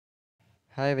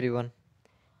Hi everyone.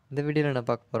 இந்த வீடியோவில் என்ன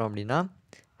பார்க்க போகிறோம் அப்படின்னா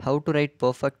how to write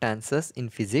perfect answers in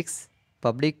physics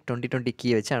public 2020 key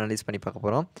வச்சு அனலைஸ் பண்ணி பார்க்க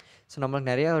போகிறோம். ஸோ நம்மளுக்கு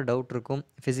நிறையா டவுட் இருக்கும்.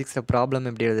 ஃபிசிக்ஸில் ப்ராப்ளம்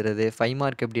எப்படி எழுதுறது, 5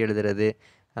 மார்க் எப்படி எழுதுறது,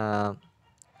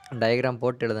 டயக்ராம்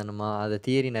போட்டு எழுதணுமா, அது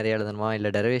தியரி நிறைய எழுதணுமா,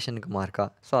 இல்லை டெரிவேஷனுக்கு மார்க்கா,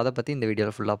 ஸோ அதை பற்றி இந்த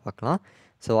வீடியோவில் ஃபுல்லாக பார்க்கலாம்.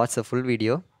 So what's a full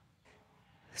video.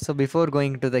 So before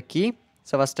going to the key,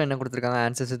 so first என்ன கொடுத்துருக்காங்க,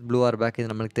 answers with blue are back, இது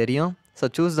நம்மளுக்கு தெரியும். So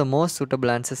choose the most suitable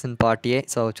answers in part A.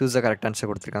 So choose the correct answer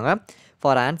கொடுத்துருக்காங்க.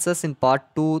 For answers in part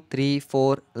 2, 3,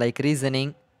 4 like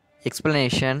reasoning,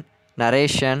 explanation,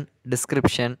 narration,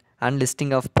 description and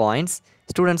listing of points,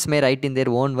 students may write in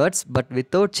their own words but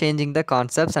without changing the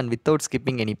concepts and without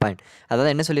skipping any point.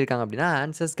 அதாவது என்ன சொல்லியிருக்காங்க அப்படின்னா,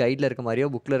 answers கைடில் இருக்க மாதிரியோ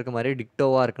புக்கில் இருக்க மாதிரியோ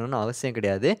டிக்டோவாக இருக்கணும்னு அவசியம்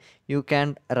கிடையாது. You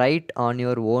can write on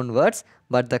your own words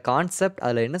but the concept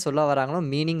அதில் என்ன சொல்ல வராங்களோ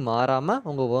மீனிங் மாறாமல்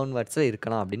உங்கள் ஓன் வேர்ட்ஸில்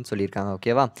இருக்கலாம் அப்படின்னு சொல்லியிருக்காங்க.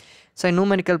 ஓகேவா? So in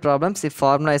numerical problems, if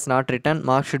formula is not written,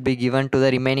 mark should be given to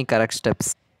the remaining correct steps.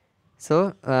 So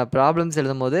problems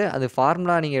எழுதும் போது அது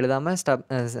ஃபார்முலா நீங்கள் எழுதாமல்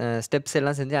ஸ்டெப்ஸ்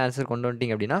எல்லாம் செஞ்சு ஆன்சர் கொண்டு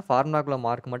வந்துட்டீங்க அப்படின்னா ஃபார்முலாக்குள்ள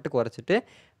மார்க் மட்டும் குறைச்சிட்டு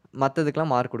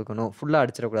மற்றதுக்கெலாம் மார்க் கொடுக்கணும், ஃபுல்லாக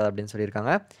அடிச்சிடக்கூடாது அப்படின்னு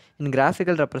சொல்லியிருக்காங்க. இன்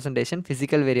graphical representation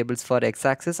physical variables for X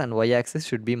axis and Y axis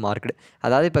should be marked.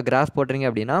 அதாவது இப்போ கிராஃப் போட்டுறீங்க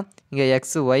அப்படின்னா இங்கே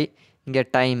எக்ஸ் ஒய், இங்கே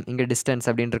டைம், இங்கே டிஸ்டன்ஸ்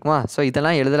அப்படின்னு இருக்குமா. ஸோ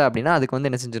இதெல்லாம் எழுதலை அப்படின்னா அதுக்கு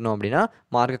வந்து என்ன செஞ்சிடணும் அப்படின்னா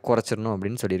மார்க்கை குறைச்சிடணும்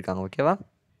அப்படின்னு சொல்லியிருக்காங்க. ஓகேவா?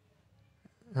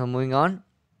 Moving on.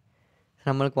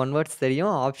 நம்மளுக்கு ஒன் வேர்ட்ஸ்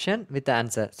தெரியும், ஆப்ஷன் வித்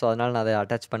ஆன்சர். ஸோ அதனால் நான் அதை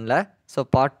அட்டாச் பண்ணல. ஸோ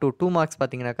பார்ட் 2 மார்க்ஸ்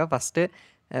பார்த்தீங்கன்னாக்கா ஃபஸ்ட்டு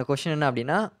கொஷின் என்ன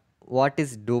அப்படின்னா வாட்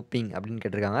இஸ் டோப்பிங் அப்படின்னு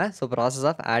கேட்டிருக்காங்க. So process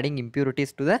of adding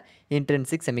impurities to the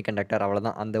intrinsic semiconductor.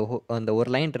 அவ்வளோதான். அந்த ஒரு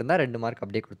லைன் இருந்தால் 2 மார்க்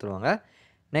அப்படியே கொடுத்துருவாங்க.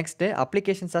 நெக்ஸ்ட்டு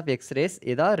அப்ளிகேஷன்ஸ் ஆஃப் எக்ஸ்ரேஸ்,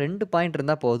 ஏதாவது 2 பாயிண்ட்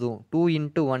இருந்தால் போதும், 2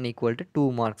 × 1 = 2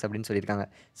 மார்க்ஸ் அப்படின்னு சொல்லியிருக்காங்க.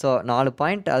 ஸோ 4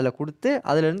 பாயிண்ட் அதில் கொடுத்து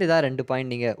அதுலேருந்து ஏதாவது 2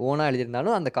 பாயிண்ட் நீங்கள் ஓனாக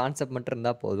எழுதியிருந்தாலும் அந்த கான்செப்ட் மட்டும்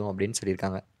இருந்தால் போதும் அப்படின்னு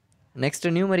சொல்லியிருக்காங்க. Next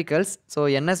numericals. So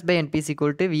NS/NP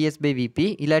 = VS/VP.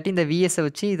 இல்லாட்டி இந்த VSஐ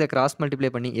வச்சு இதை கிராஸ்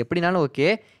மல்டிப்ளை பண்ணி எப்படினாலும் ஓகே.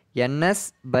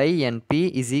 NS/NP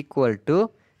 =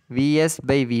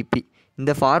 VS/VP.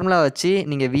 இந்த ஃபார்முலா வச்சு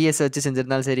நீங்கள் VS வச்சு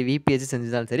செஞ்சிருந்தாலும் சரி, VP வச்சு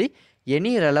செஞ்சிருந்தாலும் சரி,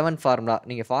 எனி ரெலவெண்ட் ஃபார்முலா,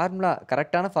 நீங்கள் ஃபார்முலா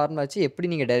கரெக்டான ஃபார்முலா வச்சு எப்படி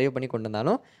நீங்கள் டெரைவ் பண்ணி கொண்டு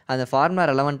வந்தாலும் அந்த ஃபார்முலா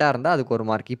ரெலவெண்ட்டாக இருந்தால் அதுக்கு ஒரு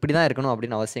மார்க். இப்படி தான் இருக்கணும்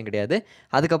அப்படின்னு அவசியம் கிடையாது.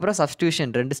 அதுக்கப்புறம்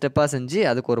சப்ஸ்டியூஷன் 2 ஸ்டெப்பாக செஞ்சு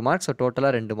அதுக்கு ஒரு மார்க். ஸோ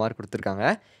டோட்டலாக 2 மார்க் கொடுத்துருக்காங்க.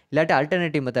 இல்லாட்டி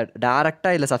அல்டர்னேட்டிவ் மெத்தட்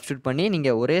டேரெக்டாக இதில் சப்ஸ்டியூட் பண்ணி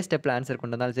நீங்கள் ஒரே ஸ்டெப்பில் ஆன்சர்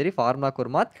கொண்டு வந்தாலும் சரி, ஃபார்முலாக்கு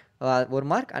ஒரு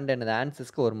மார்க் அண்ட் அந்த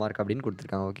ஆன்சர்ஸ்க்கு ஒரு மார்க் அப்படின்னு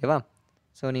கொடுத்துருக்காங்க. ஓகேவா?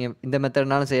 ஸோ நீங்கள் இந்த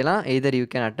மெத்தட்னாலும் செய்யலாம். Either you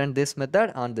can attend this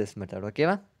method on this method.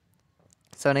 ஓகேவா?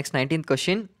 So next 19th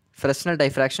question, Fresnel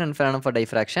diffraction and ஃபெனனம் for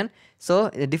diffraction. So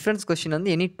difference question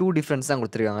வந்து எனி 2 டிஃப்ரென்ஸ் தான்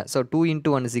கொடுத்துருக்காங்க. ஸோ 2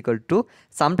 × 1 = 2,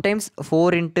 சம்டைம்ஸ்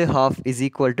 4 × ½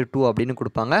 = 2 அப்படின்னு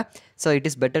கொடுப்பாங்க. So it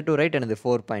is better to right எனது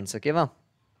 4 points. ஓகேவா?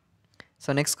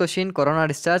 So next question, corona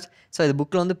discharge. So இது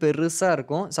புக்கில் வந்து பெருசாக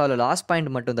இருக்கும். ஸோ அதில் லாஸ்ட் பாயிண்ட்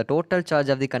மட்டும் இந்த total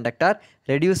charge of the conductor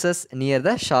reduces near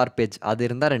the sharp edge, அது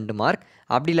இருந்தால் 2 மார்க்.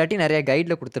 அப்படி இல்லாட்டி நிறைய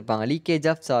கைடில் கொடுத்துருப்பாங்க, leakage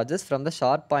of charges from the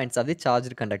sharp points of the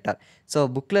charge conductor. So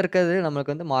புக்கில் இருக்கிறது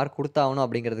நம்மளுக்கு வந்து மார்க் கொடுத்தாகணும்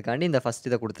அப்படிங்கிறதுக்காண்டி இந்த ஃபஸ்ட்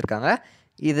இதை கொடுத்துருக்காங்க.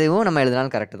 இதுவும் நம்ம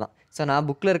எழுதினாலும் கரெக்டு தான். ஸோ நான்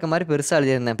புக்கில் இருக்க மாதிரி பெருசாக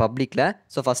எழுதியிருந்தேன் பப்ளிக்கில்.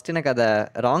 ஸோ ஃபஸ்ட்டு எனக்கு அதை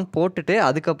ராங் போட்டுட்டு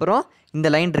அதுக்கப்புறம் இந்த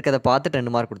லைன் இருக்கிறத பார்த்துட்டு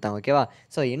 2 மார்க் கொடுத்தாங்க. ஓகேவா?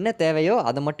 ஸோ என்ன தேவையோ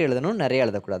அதை மட்டும் எழுதணும், நிறைய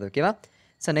எழுதக்கூடாது. ஓகேவா?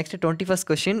 So next 21st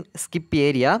question, skip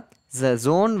area the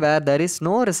zone where there is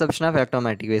no reception of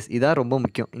electromagnetic waves. இதான் ரொம்ப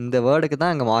முக்கியம். இந்த வேர்டுக்கு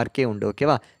தான் அங்கே மார்க்கே உண்டு.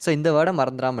 ஓகேவா? ஸோ இந்த வேர்டை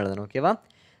மறந்துடாமல் எழுதணும். ஓகேவா?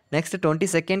 Next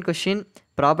 22nd question,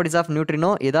 properties of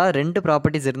neutrino. ஏதாவது 2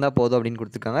 ப்ராப்பர்ட்டிஸ் இருந்தால் போதும் அப்படின்னு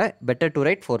கொடுத்துருக்காங்க. Better to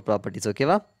right 4 properties.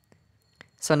 ஓகேவா?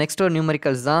 ஸோ நெக்ஸ்ட் ஒரு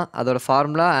நியூமரிக்கல்ஸ் தான். அதோட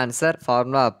ஃபார்முலா ஆன்சர்,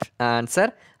 ஃபார்முலா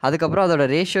ஆன்சர், அதுக்கப்புறம் அதோட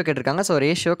ரேஷியோ கேட்டிருக்காங்க. ஸோ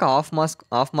ரேஷியோக்கு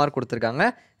ஆஃப் மார்க் கொடுத்துருக்காங்க.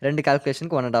 2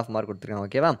 கால்குலேஷனுக்கு 1.5 மார்க் கொடுத்துருக்காங்க.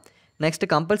 ஓகேவா? நெக்ஸ்ட்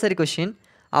கம்பல்சரி கொஷின்,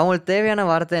 அவங்களுக்கு தேவையான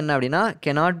வார்த்தை என்ன அப்படின்னா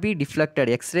cannot be deflected.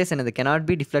 எக்ஸ்ரேஸ் என்னது? cannot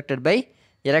be deflected by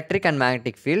electric and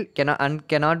magnetic field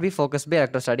cannot be focused by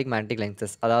electrostatic magnetic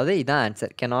lenses. அதாவது இதான்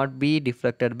answer, cannot be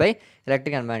deflected by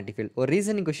electric and magnetic field. ஒரு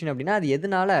reasoning question அப்படின்னா அது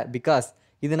எதனால, பிகாஸ்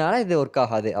இதனால இது work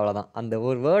ஆகாது, அவ்வளோதான். அந்த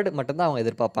ஒரு வேர்டு மட்டும்தான் அவங்க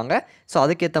எதிர்பார்ப்பாங்க. ஸோ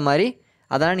அதுக்கேற்ற மாதிரி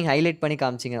அதெல்லாம் நீங்கள் ஹைலைட் பண்ணி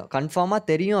காமிச்சிங்க. கன்ஃபார்மாக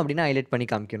தெரியும் அப்படின்னா ஹைலைட் பண்ணி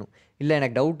காமிக்கணும். இல்லை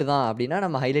எனக்கு டவுட்டு தான் அப்படின்னா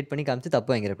நம்ம ஹைலைட் பண்ணி காமிச்சு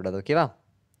தப்பு வாங்கிடக்கூடாது. ஓகேவா?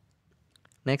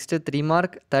 Next 3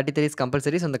 mark 33 is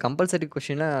compulsory. So அந்த கம்பல்சரி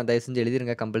கொஷினில் தயவு செஞ்சு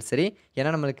எழுதிருங்க கம்பல்சரி. ஏன்னா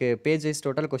நம்மளுக்கு page wise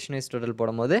total, question wise total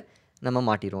போடும்போது நம்ம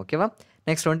மாட்டிடுவோம். ஓகேவா?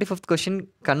 Next 25th question,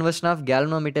 conversion of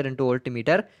galvanometer into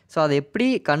voltmeter. So அதை எப்படி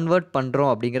கன்வெர்ட்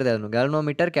பண்ணுறோம் அப்படிங்கிறது எழுதணும்.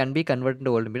 Galvanometer can be convert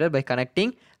into voltmeter by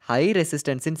connecting high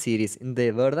resistance in series. இந்த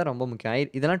வேர்டு தான் ரொம்ப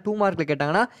முக்கியம். இதெல்லாம் 2 மார்க்கில்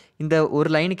கேட்டாங்கன்னா இந்த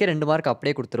ஒரு லைனுக்கே 2 மார்க்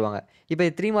அப்படியே கொடுத்துருவாங்க. இப்போ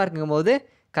 3 மார்க்குங்கும் போது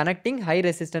connecting high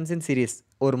resistance in series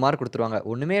 1 mark கொடுத்துருவாங்க.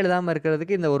 ஒன்றுமே எழுதாமல்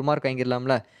இருக்கிறதுக்கு இந்த 1 மார்க்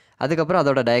வாங்கிடலாம்ல. அதுக்கப்புறம்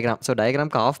அதோட டயக்ராம். ஸோ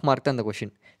டயக்ராம்க்கு ஆஃப் மார்க் தான் இந்த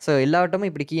கொஷின். ஸோ எல்லாவட்டமும்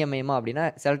இப்படி கீ அமையுமா அப்படின்னா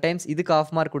சில டைம்ஸ் இதுக்கு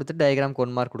ஆஃப் மார்க் கொடுத்துட்டு டயக்ராம்க்கு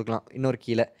 1 மார்க் கொடுக்கலாம் இன்னொரு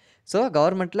கீழே. ஸோ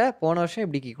கவர்மெண்ட்டில் போன வருஷம்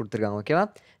இப்படி கீ கொடுத்துருக்காங்க. ஓகேவா?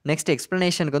 நெக்ஸ்ட்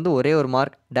எக்ஸ்ப்ளனேஷனுக்கு வந்து ஒரே ஒரு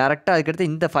மார்க். டேரெக்டாக அதுக்கடுத்து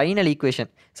இந்த ஃபைனல் ஈக்குவேஷன்.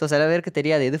 ஸோ சில பேருக்கு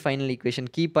தெரியாது எது ஃபைனல் ஈக்குவேஷன்,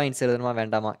 கீ பாயிண்ட்ஸ் எழுதணுமா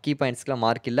வேண்டாமா. கீ பாயிண்ட்ஸ்க்குலாம்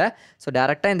மார்க் இல்லை. ஸோ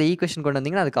டேரெக்டாக இந்த ஈக்குவேஷன் கொண்டு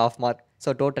வந்தீங்கன்னா அதுக்கு of mark.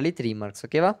 So totally 3 marks.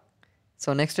 ஓகேவா?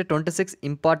 So next 26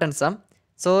 important some.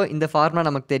 So இந்த ஃபார்முலா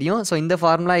நமக்கு தெரியும். ஸோ இந்த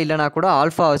ஃபார்முலா இல்லைனா கூட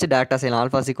ஆல்ஃபா வச்சு டேரெக்டாக செய்யலாம்.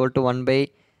 Alpha =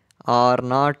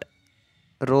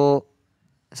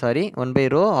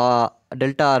 1/ρ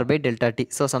delta r/டெல்டா t.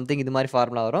 So something இது மாதிரி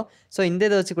ஃபார்முலா வரும். ஸோ இந்த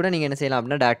இதை வச்சு கூட நீங்கள் என்ன செய்யலாம்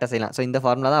அப்படின்னா டேரெக்டாக செய்யலாம். ஸோ இந்த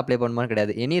ஃபார்முலா தான் அப்ளை பண்ணுமான்னு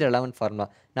கிடையாது, எனி ரெலவெண்ட் ஃபார்முலா.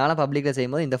 நானும் பப்ளிக்கில்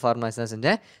செய்யும்போது இந்த ஃபார்முலாஸ் தான்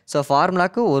செஞ்சேன். So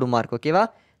ஃபார்முலாக்கு 1 mark. ஓகேவா?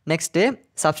 நெக்ஸ்ட்டு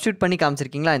சப்ஸ்டியூட் பண்ணி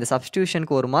காமிச்சிருக்கீங்களா, இந்த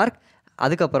சப்ஸ்டியூஷனுக்கு 1 மார்க்.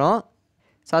 அதுக்கப்புறம்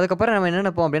நம்ம என்ன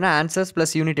நினைப்போம் அப்படின்னா ஆன்சர்ஸ்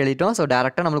ப்ளஸ் யூனிட் எழுதிட்டோம். ஸோ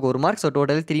டேரெக்டாக நம்மளுக்கு 1 மார்க். ஸோ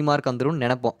டோட்டலி 3 மார்க் வந்துரும்னு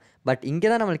நினைப்போம். பட் இங்கே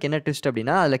தான் நம்மளுக்கு என்ன ட்விஸ்ட்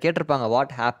அப்படின்னா அதில் கேட்டிருப்பாங்க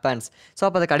வாட் ஹேப்பன்ஸ். ஸோ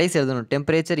அப்போ அதை கடைசி எழுதணும்.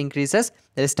 Temperature increases,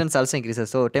 resistance also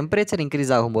increases. So temperature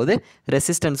increase ஆகும்போது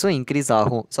ரெசிஸ்டன்ஸும் இன்க்ரீஸ்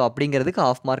ஆகும். ஸோ அப்படிங்கிறதுக்கு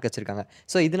ஆஃப் மார்க் வச்சுருக்காங்க.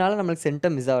 ஸோ இதனால நம்மளுக்கு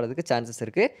சென்டம் மிஸ் ஆகிறதுக்கு சான்சஸ்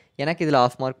இருக்குது. எனக்கு இதில்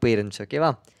ஆஃப் மார்க் போயிருந்துச்சு.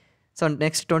 ஓகேவா? So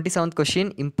next 27th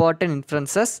question important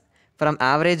inferences from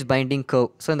average binding curve.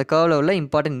 So இந்த கர்வில் உள்ள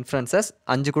இம்பார்ட்டன்ட் இன்ஃபரன்சஸ்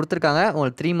 5 கொடுத்துருக்காங்க.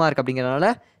 உங்களுக்கு 3 மார்க் அப்படிங்கிறனால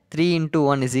 3 ×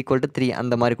 1 = 3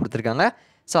 அந்த மாதிரி கொடுத்துருக்காங்க.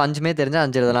 ஸோ 5மே தெரிஞ்சால்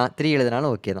 5 எழுதலாம், 3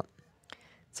 எழுதினாலும் ஓகே தான்.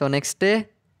 ஸோ நெக்ஸ்ட்டு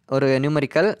ஒரு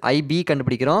நியூமரிக்கல் ஐபி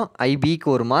கண்டுபிடிக்கிறோம். ஐபிக்கு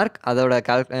 1 மார்க். அதோட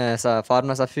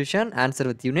formula substitution answer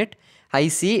with unit.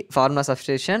 IC formula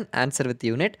substitution answer with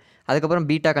unit. அதுக்கப்புறம்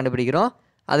பீட்டா கண்டுபிடிக்கிறோம்.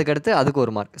 அதுக்கடுத்து அதுக்கு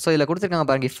 1 மார்க். ஸோ இதில் கொடுத்துருக்காங்க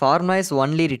பாருங்க, formula is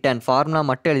only return. Formula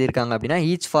மட்டும் எழுதியிருக்காங்க அப்படின்னா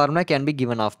each formula can be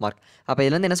given of mark. அப்போ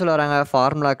இதுலேருந்து என்ன சொல்ல வராங்க,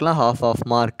 ஃபார்முலாக்கெலாம் half ஆஃப்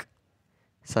மார்க்.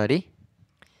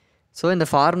 ஸோ இந்த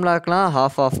ஃபார்முலாக்கெலாம்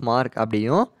half ஆஃப் மார்க்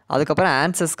அப்படியும் அதுக்கப்புறம்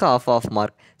ஆன்சர்ஸ்க்கு half ஆஃப்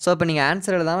மார்க். ஸோ இப்போ நீங்கள்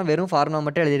ஆன்சர் எழுதாமல் வெறும் ஃபார்முலா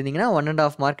மட்டும் எழுதிருந்தீங்கன்னா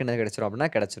 1.5 மார்க் என்ன கிடச்சிரும் அப்படின்னா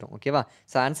கிடச்சிரும். ஓகேவா?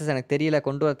 ஸோ ஆன்சர்ஸ் எனக்கு தெரியல,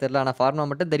 கொண்டு வர தெரியல, ஆனால் ஃபார்முலா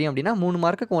மட்டும் தெரியும் அப்படின்னா 3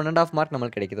 மார்க்குக்கு 1.5 மார்க்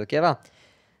நம்மளுக்கு கிடைக்குது. ஓகேவா?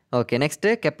 Okay,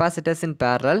 next capacitors in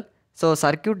parallel. So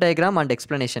circuit diagram and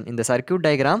explanation. இந்த சர்க்யூட்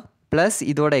டயக்ராம் ப்ளஸ்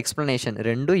இதோட எக்ஸ்ப்ளனேஷன்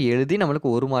ரெண்டும் எழுதி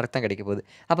நம்மளுக்கு 1 மார்க் தான் கிடைக்க போகுது.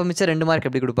 அப்போ மிச்சம் 2 மார்க்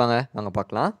எப்படி கொடுப்பாங்க வாங்க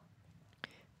பார்க்கலாம்.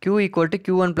 Q =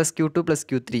 Q1 + Q2 +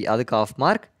 Q3 அதுக்கு of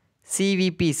mark.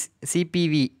 CPV =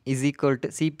 C1V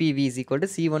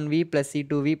 +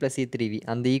 C2V + C3V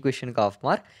அந்த ஈக்குவேஷனுக்கு ஆஃப்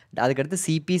மார்க். அதுக்கடுத்து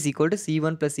CP =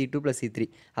 C1 + C2 + C3.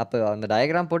 அப்போ அந்த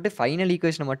டயக்ராம் போட்டு ஃபைனல்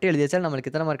ஈக்குவேஷனை மட்டும் எழுதி வச்சால்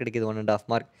நம்மளுக்கு எத்தனை மார்க் கிடைக்கிது, 1.5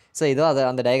 மார்க். ஸோ இதோ அதை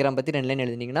அந்த டயக்ராம் பற்றி 2 லைன்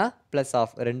எழுதினீங்கன்னா ப்ளஸ்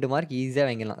ஆஃப் 2 மார்க் ஈஸியாக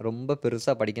வாங்கிடலாம். ரொம்ப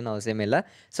பெருசாக படிக்கணும்னு அவசியமே இல்லை.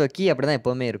 ஸோ கீ அப்படி தான்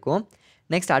எப்போவுமே இருக்கும்.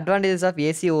 Next advantages of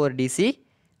AC over DC.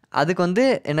 அதுக்கு வந்து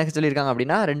என்ன சொல்லியிருக்காங்க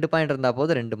அப்படின்னா 2 பாயிண்ட் இருந்தால்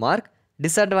போது 2 மார்க்.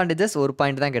 டிஸ்அட்வான்டேஜஸ் 1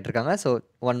 பாயிண்ட் தான் கேட்டிருக்காங்க. ஸோ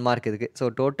 1 மார்க் இதுக்கு. So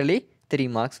totally 3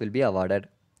 marks will be awarded.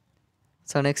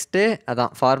 So next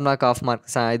அதான் ஃபார்முலாக்கு ஆஃப் மார்க்.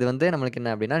 இது வந்து நம்மளுக்கு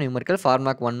என்ன அப்படின்னா நியூமரிக்கல்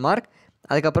ஃபார்முலாக்கு 1 மார்க்.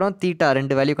 அதுக்கப்புறம் தீட்டா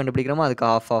 2 வேல்யூ கண்டுபிடிக்கிறோமோ அதுக்கு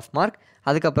ஆஃப் மார்க்.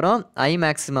 அதுக்கப்புறம் ஐ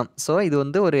மேக்ஸிமம். ஸோ இது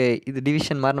வந்து இது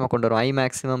டிவிஷன் மாதிரி நம்ம கொண்டு வரோம். ஐ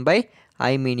மேக்ஸிமம் பை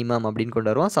ஐ மினிமம் அப்படின்னு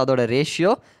கொண்டு வருவோம். ஸோ அதோட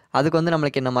ரேஷியோ அதுக்கு வந்து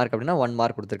நம்மளுக்கு என்ன மார்க் அப்படின்னா 1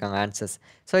 மார்க் கொடுத்துருக்காங்க ஆன்சர்ஸ்.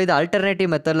 ஸோ இது அல்டர்னேட்டிவ்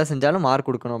மெத்தடில் செஞ்சாலும் மார்க்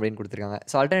கொடுக்கணும் அப்படின்னு கொடுத்துருக்காங்க.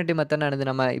 ஸோ அல்டர்னேட்டிவ் மெத்தட் என்னது,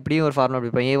 நம்ம இப்படியும் ஒரு ஃபார்முலா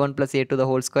படிப்போம், A1 +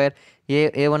 A2²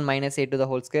 A1 -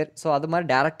 A2². So அது மாதிரி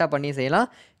டேரெக்டாக பண்ணி செய்யலாம்.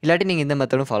 இல்லாட்டி நீங்கள் இந்த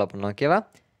மெத்தடும் ஃபாலோ பண்ணலாம். ஓகேவா?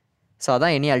 ஸோ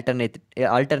அதான் எனி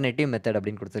அல்டர்னேட்டிவ் மெத்தட்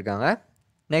அப்படின்னு கொடுத்துருக்காங்க.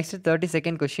 Next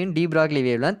 32nd question D ப்ராக்லி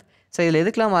wavelength. So இதில்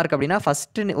எதுக்கெலாம் மார்க் அப்படின்னா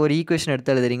ஃபஸ்ட்டு ஒரு ஈக்குவேஷன்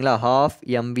எடுத்து எழுதுறீங்களா,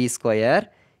 ½mv²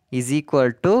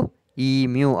 =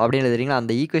 Eμ அப்படின்னு எழுதுறீங்களா,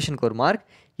 அந்த ஈக்குவேஷனுக்கு 1 மார்க்.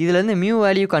 இதுலேருந்து மியூ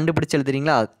வேல்யூ கண்டுபிடிச்சி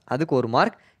எழுதுறீங்களா அதுக்கு 1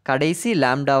 மார்க். கடைசி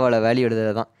லேம்டாவோட வேல்யூ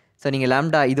எழுதுறது தான். ஸோ நீங்கள்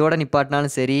லேம்டா இதோட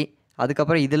நிப்பாட்டினாலும் சரி,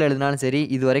 அதுக்கப்புறம் இதில் எழுதினாலும் சரி,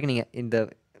 இது வரைக்கும் நீங்கள் இந்த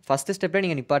ஃபஸ்ட்டு ஸ்டெப்பில்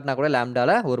நீங்கள் நிப்பாட்டினா கூட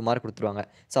லேம்டாவில் 1 மார்க் கொடுத்துருவாங்க.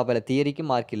 ஸோ அப்போ இல்லை தியரிக்கு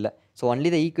மார்க் இல்லை. So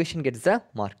only the equation gets the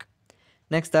mark.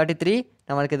 Next 33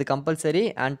 நம்மளுக்கு இது கம்பல்சரி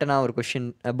ஆண்டனா ஒரு கொஷின்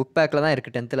புக் பேக்கில் தான்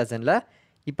இருக்குது 10th லெசனில்.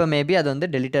 இப்போ மேபி அது வந்து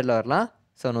டெலிட்டரில் வரலாம்.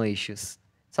 So no issues.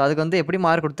 ஸோ அதுக்கு வந்து எப்படி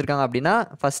மார்க் கொடுத்துருக்காங்க அப்படின்னா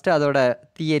ஃபஸ்ட்டு அதோட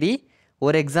தியரி,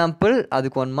 ஒரு எக்ஸாம்பிள்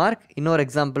அதுக்கு 1 மார்க், இன்னொரு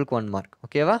எக்ஸாம்பிளுக்கு 1 மார்க்.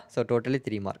 ஓகேவா? So totally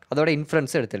 3 mark. அதோட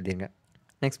இன்ஃபரன்ஸும் எடுத்து எழுதிங்க.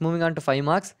 Next moving on to 5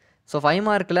 marks. So 5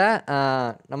 மார்க்கில்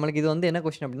நம்மளுக்கு இது வந்து என்ன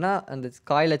கொஸ்டின் அப்படின்னா அந்த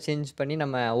காயிலை சேஞ்ச் பண்ணி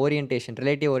நம்ம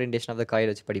relative orientation of the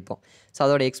coil வச்சு படிப்போம். ஸோ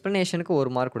அதோட எக்ஸ்ப்ளனேஷனுக்கு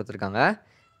 1 மார்க் கொடுத்துருக்காங்க.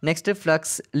 நெக்ஸ்ட்டு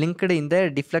ஃப்ளக்ஸ் லிங்க்டு இந்த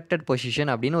டிஃப்ளெக்டட்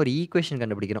பொசிஷன் அப்படின்னு ஒரு ஈக்குவேஷன்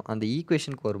கண்டுபிடிக்கிறோம். அந்த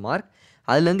ஈக்குவேஷனுக்கு 1 மார்க்.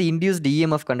 அதுலேருந்து இன்டியூஸ்டு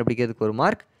EMF கண்டுபிடிக்கிறதுக்கு 1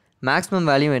 மார்க். மேக்ஸிமம்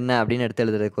வேல்யூ என்ன அப்படின்னு எடுத்து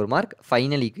எழுதுறதுக்கு 1 மார்க்.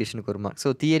 Final ஈக்குவேஷனுக்கு 1 mark. ஸோ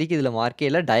தியரிக்கு இதில் மார்க்கே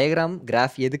இல்லை. டயக்ராம்,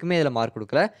 கிராஃப் எதுக்குமே இதில் மார்க்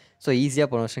கொடுக்கல. ஸோ ஈஸியாக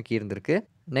போன வருஷம் கீ இருந்திருக்கு.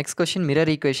 Next question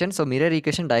mirror equation. So mirror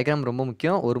equation diagram ரொம்ப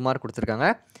முக்கியம், 1 மார்க் கொடுத்துருக்காங்க.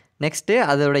 நெக்ஸ்ட்டு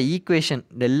அதோட ஈக்குவேஷன்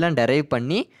எல்லாம் டெரைவ்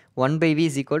பண்ணி 1/v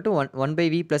 =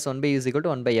 1/v + 1/u =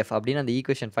 1/f அப்படின்னு அந்த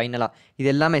ஈக்குவேஷன் ஃபைனலாக இது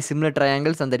எல்லாமே சிமிலர்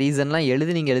ட்ரையாங்கிள்ஸ் அந்த ரீசன்லாம்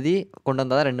நீங்கள் எழுதி கொண்டு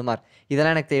வந்தால் தான் 2 மார்க்.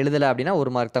 இதெல்லாம் எனக்கு எழுதலை அப்படின்னா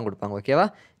 1 மார்க் தான் கொடுப்பாங்க. ஓகேவா?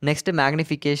 நெக்ஸ்ட்டு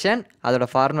மேக்னிஃபிகேஷன் அதோட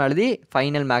ஃபார்முலா எழுதி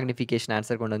ஃபைனல் மேக்னிஃபிகேஷன்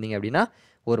ஆன்சர் கொண்டு வந்தீங்க அப்படின்னா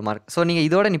 1 மார்க். ஸோ நீங்கள்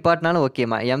இதோட நிப்பாட்டினாலும்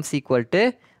ஓகேம்மா. m =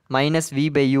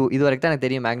 -v/u இது வரைக்கும் தான் எனக்கு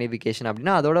தெரியும் மேக்னிஃபிகேஷன்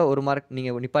அப்படின்னா அதோட 1 மார்க்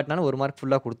நீங்கள் நிப்பாட்டினாலும் 1 மார்க்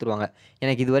ஃபுல்லாக கொடுத்துருவாங்க.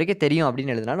 எனக்கு இது வரைக்கும் தெரியும்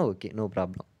அப்படின்னு எழுதினாலும் okay, no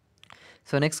problem.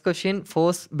 So next question,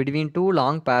 force between 2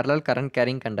 long parallel current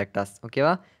carrying conductors.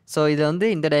 ஓகேவா? ஸோ இது வந்து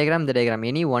இந்த டயக்ராம்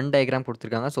எனி 1 டயக்ராம்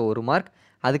கொடுத்துருக்காங்க. So 1 mark.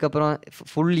 அதுக்கப்புறம்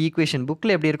ஃபுல் ஈக்குவேஷன்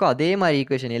புக்கில் எப்படி இருக்கோ அதே மாதிரி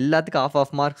ஈக்குவேஷன் எல்லாத்துக்கும்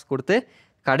ஆஃப் மார்க்ஸ் கொடுத்து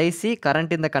கடைசி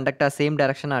கரண்ட் இந்த conductor same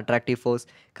direction attractive force,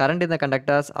 current இந்த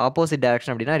கண்டக்டர்ஸ் ஆப்போசிட்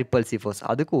டைரக்ஷன் அப்படின்னா ரிப்பல்சிவ் ஃபோர்ஸ்,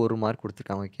 அதுக்கு 1 மார்க்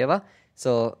கொடுத்துருக்காங்க. ஓகேவா?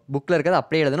 ஸோ புக்கில் இருக்கிறது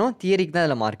அப்படியே எழுதணும், தியரிக்கு தான்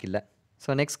இதில் மார்க் இல்லை. So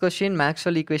next question,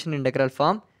 Maxwell equation integral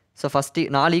form. So first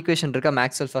 4 equation இருக்கா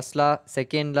மேக்ஸ்வெல், ஃபர்ஸ்ட் லா,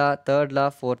 second law, third law,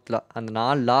 fourth லா. அந்த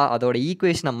 4 லா அதோட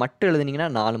ஈக்குவேஷனை மட்டும் எழுதுனீங்கன்னா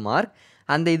 4 மார்க்.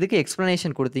 அந்த இதுக்கு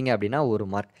எக்ஸ்ப்ளனேஷன் கொடுத்தீங்க அப்படின்னா 1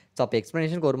 மார்க். ஸோ அப்போ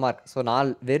எக்ஸ்ப்ளனேஷனுக்கு 1 மார்க். ஸோ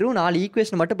வெறும் 4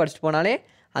 ஈக்குவேஷன் மட்டும் படிச்சுட்டு போனாலே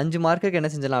 5 மார்க்குக்கு என்ன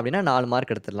செஞ்சிடலாம் அப்படின்னா 4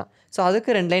 மார்க் எடுத்துடலாம். ஸோ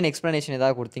அதுக்கு 2 லைன் எக்ஸ்ப்ளனேஷன்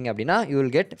ஏதாவது கொடுத்தீங்க அப்படின்னா you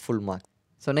will get full mark.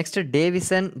 So next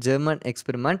Davisson German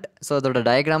experiment. So அதோட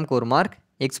டயக்ராமுக்கு 1 மார்க்,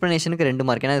 எக்ஸ்ப்ளனேஷனுக்கு 2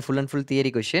 மார்க், ஏன்னா இது full and full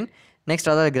theory question. Next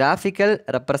அதோட கிராஃபிக்கல்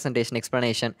ரெப்ரசன்டேஷன்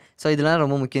எக்ஸ்ப்ளனேஷன். ஸோ இதெல்லாம்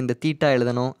ரொம்ப முக்கியம். இந்த தீட்டா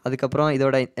எழுதணும். அதுக்கப்புறம்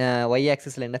இதோட ஒய்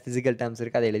ஆக்சிஸில் என்ன ஃபிசிக்கல் டேர்ம்ஸ்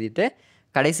இருக்குது அதை எழுதிட்டு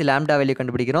கடைசி லாம்டா வேல்யூ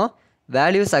கண்டுபிடிக்கிறோம்.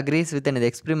 வேல்யூஸ் அக்ரீஸ் வித் இந்த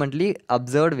எக்ஸ்பெரிமெண்ட்லி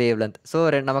அப்சர்வ்ட் வேவ் லென்த். ஸோ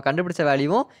நம்ம கண்டுபிடிச்ச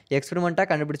வேல்யூவும் எக்ஸ்பெரிமெண்ட்டாக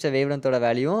கண்டுபிடிச்ச வேவ் லென்த்தோட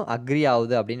வேல்யூவும் அக்ரி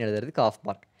ஆகுது அப்படின்னு எழுதுறதுக்கு of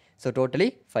mark. So totally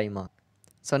 5 mark.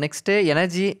 So next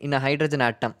energy in hydrogen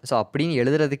atom. So அப்படின்னு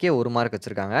எழுதுறதுக்கே 1 மார்க்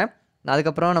வச்சுருக்காங்க.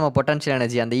 அதுக்கப்புறம் நம்ம பொட்டன்ஷியல்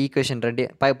எனர்ஜி அந்த equation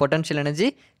 2 potential energy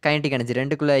kinetic energy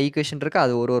 2க்குள்ள equation இருக்குது,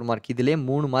 அது 1 மார்க். இதிலே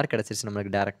 3 மார்க் கிடச்சிருச்சு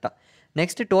நம்மளுக்கு டேரெக்டாக.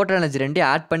 நெக்ஸ்ட்டு டோட்டல் எனர்ஜி 2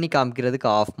 ஆட் பண்ணி காமிக்கிறதுக்கு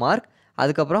ஆஃப் மார்க்.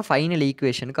 அதுக்கப்புறம் ஃபைனல்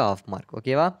ஈக்குவேஷனுக்கு ஆஃப் மார்க்.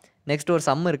 ஓகேவா? நெக்ஸ்ட் ஒரு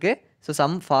சம் இருக்குது. So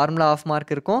some formula of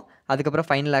mark இருக்கும். அதுக்கப்புறம்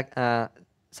ஃபைனல்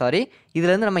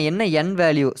இதுலேருந்து நம்ம என்ன என்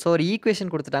வேல்யூ, ஸோ ஒரு ஈக்குவேஷன்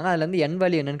கொடுத்துட்டாங்க, அதுலேருந்து என்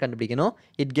வேல்யூ என்னென்னு கண்டுபிடிக்கணும்.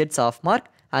 It gets of mark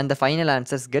and the final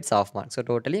answers gets of mark. So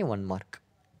totally 1 mark.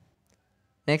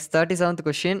 Next 37th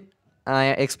question,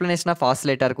 explanation of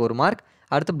ஆசிலேட்டருக்கு 1 mark.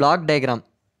 அடுத்து பிளாக் டயக்ராம்,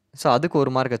 ஸோ அதுக்கு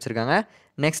 1 மார்க் வச்சுருக்காங்க.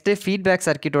 நெக்ஸ்ட்டு ஃபீட்பேக்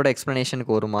சர்க்கியூட்டோட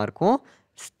எக்ஸ்ப்ளனேஷனுக்கு 1 மார்க்கும்,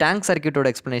 tank சர்க்கியூட்டோட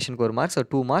எக்ஸ்ப்ளனேஷனுக்கு 1 mark. So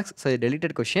 2 marks. So இது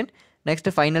deleted question.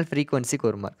 Next final ஃப்ரீக்வன்சிக்கு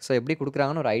 1 mark. So எப்படி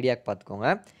கொடுக்குறாங்கன்னு ஒரு ஐடியாக்கு பார்த்துக்கோங்க.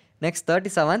 Next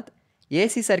 37th,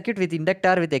 AC circuit with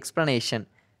இண்டக்டார் with explanation.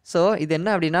 So இது என்ன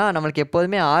அப்படின்னா நம்மளுக்கு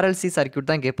எப்போதுமே ஆர்எல்சி சர்க்கியூட்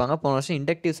தான் கேட்பாங்க. போன வருஷம்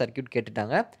இண்டக்டிவ் சர்க்கியூட்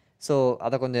கேட்டுட்டாங்க. ஸோ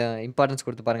அதை கொஞ்சம் இம்பார்ட்டன்ஸ்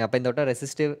கொடுத்து பாருங்கள். அப்போ இந்த வட்டம்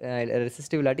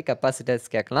ரெசிஸ்டிவ் இல்லாட்டி கெப்பாசிட்டர்ஸ்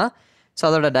கேட்கலாம். ஸோ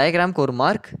அதோட டயக்ராமுக்கு 1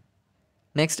 mark.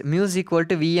 Next muse equal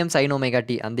to Vm sin omega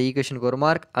t அந்த ஈக்குவேஷனுக்கு 1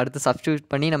 மார்க். அடுத்து சப்ஸ்டியூட்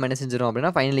பண்ணி நம்ம என்ன செஞ்சிடும்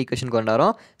அப்படின்னா ஃபைனல் ஈக்குவேஷனுக்கு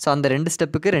கொண்டாடுறோம். ஸோ அந்த 2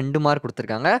 ஸ்டெப்புக்கு 2 மார்க்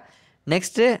கொடுத்துருக்காங்க.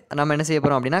 நெக்ஸ்ட்டு நம்ம என்ன செய்ய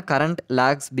போகிறோம் அப்படின்னா கரண்ட்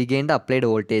லாக்ஸ் பிகைன் த அப்ளைடு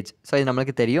வோல்டேஜ். ஸோ இது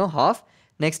நம்மளுக்கு தெரியும், ஹாஃப்.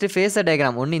 நெக்ஸ்ட்டு ஃபேஸர்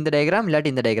டயக்ராம், ஒன்று இந்த டயக்ராம் இல்லாட்டி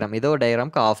இந்த டயக்ராம், ஏதோ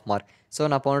டயக்ராமுக்கு ஆஃப் மார்க். ஸோ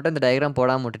நான் போனட்டு இந்த டயக்ராம்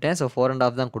போடாமல் விட்டுட்டேன். ஸோ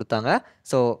 4.5 தான் கொடுத்தாங்க.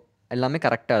 ஸோ எல்லாமே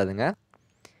கரெக்டாக எழுதுங்க.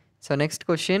 ஸோ நெக்ஸ்ட்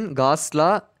கொஷின், காஸ் லா.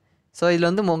 ஸோ இதில்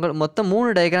வந்து மொத்தம்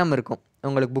 3 டயக்ராம் இருக்கும்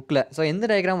உங்களுக்கு புக்கில். ஸோ எந்த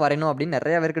டயக்ராம் வரையணும் அப்படின்னு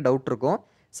நிறையா பேருக்கு டவுட் இருக்கும்.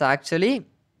 ஸோ ஆக்சுவலி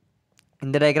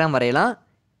இந்த டயக்ராம் வரையலாம்,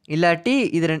 இல்லாட்டி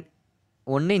இது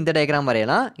ஒன்று இந்த டயக்ராம்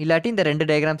வரையலாம், இல்லாட்டி இந்த 2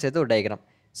 டயக்ராம் சேர்த்து ஒரு டயக்ராம்.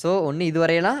 ஸோ ஒன்று இது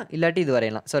வரையலாம், இல்லாட்டி இது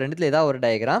வரையலாம். ஸோ ரெண்டுத்தில் ஏதாவது ஒரு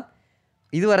டயக்ராம்.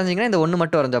 இது வரைஞ்சிங்கன்னா இந்த ஒன்று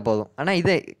மட்டும் வரைஞ்சால் போதும். ஆனால்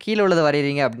இது கீழே உள்ளதை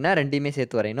வரைகிறீங்க அப்படின்னா 2மே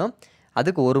சேர்த்து வரையணும்.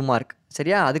 அதுக்கு 1 மார்க்.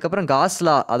 சரியா? அதுக்கப்புறம் காஸ்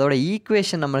லா அதோட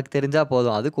ஈக்குவேஷன் நம்மளுக்கு தெரிஞ்சால்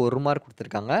போதும், அதுக்கு 1 மார்க்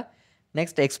கொடுத்துருக்காங்க.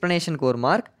 Next எக்ஸ்ப்ளனேஷனுக்கு 1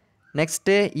 mark.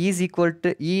 Next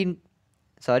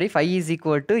phi is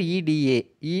equal to EDA,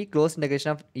 E close integration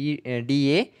of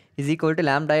DA is equal to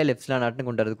lambda L epsilon நாட்னு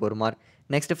கொண்டு வரதுக்கு 1 மார்க்.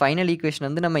 நெக்ஸ்ட் ஃபைனல் ஈக்குவேஷன்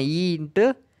வந்து நம்ம E into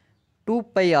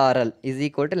 2πRL is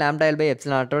equal to lambda L by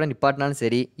epsilon நாட்டோட நிப்பாட்டினாலும்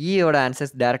சரி, ஈயோட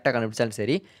answers டேரெக்டாக கண்டுபிடிச்சாலும்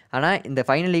சரி. ஆனால் இந்த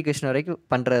ஃபைனல் ஈக்குவேஷன் வரைக்கும்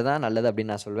பண்ணுறது தான் நல்லது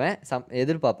அப்படின்னு நான் சொல்வேன்.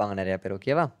 எதிர்பார்ப்பாங்க நிறையா பேர்.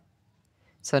 ஓகேவா?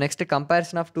 So next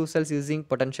comparison of 2 cells using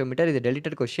potentiometer. இது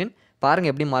டெலிட்டட் கொஷின்.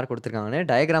 பாருங்கள் எப்படி மார்க் கொடுத்துருக்காங்கன்னு.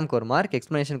 டயக்ராமுக்கு 1 மார்க்,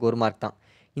 எக்ஸ்ப்ளனேஷனுக்கு 1 மார்க் தான்.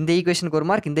 இந்த ஈக்குவேஷனுக்கு 1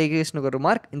 மார்க், இந்த ஈக்குவேஷனுக்கு 1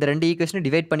 மார்க், இந்த 2 ஈக்குவேஷனை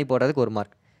டிவைட் பண்ணி போடுறதுக்கு 1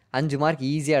 மார்க். 5 மார்க்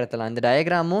ஈஸியாக எடுத்தலாம். இந்த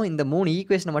டயக்ராமும் இந்த 3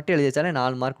 ஈக்குவேஷனை மட்டும் எழுதி வச்சாலே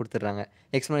 4 மார்க் கொடுத்துட்றாங்க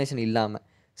எக்ஸ்ப்ளனேஷன் இல்லாமல்.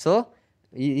 ஸோ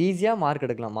ஈஸியாக மார்க்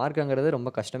எடுக்கலாம். மார்க்குங்கிறது ரொம்ப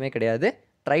கஷ்டமே கிடையாது.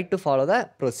 Try to follow the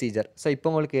procedure. So இப்போ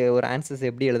உங்களுக்கு ஒரு ஆன்சர்ஸ்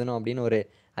எப்படி எழுதணும் அப்படின்னு ஒரு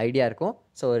ஐடியா இருக்கும்.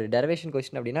 ஸோ ஒரு டெரிவேஷன்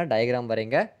கொஸ்டின் அப்படின்னா டயக்ராம்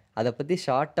வரைங்க, அதை பற்றி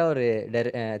ஷார்ட்டாக ஒரு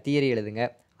தியரி எழுதுங்க,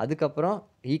 அதுக்கப்புறம்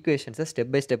ஈக்குவேஷன்ஸை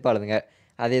ஸ்டெப் பை ஸ்டெப்பாக எழுதுங்க.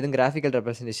 அது எதுவும் கிராஃபிக்கல்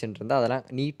ரெப்ரசன்டேஷன் இருந்தால் அதெல்லாம்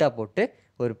நீட்டாக போட்டு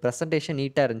ஒரு ப்ரெசன்டேஷன்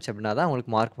நீட்டாக இருந்துச்சு அப்படின்னா தான்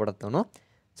உங்களுக்கு மார்க் போட தோணும்.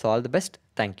 So all the best.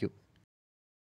 Thank you.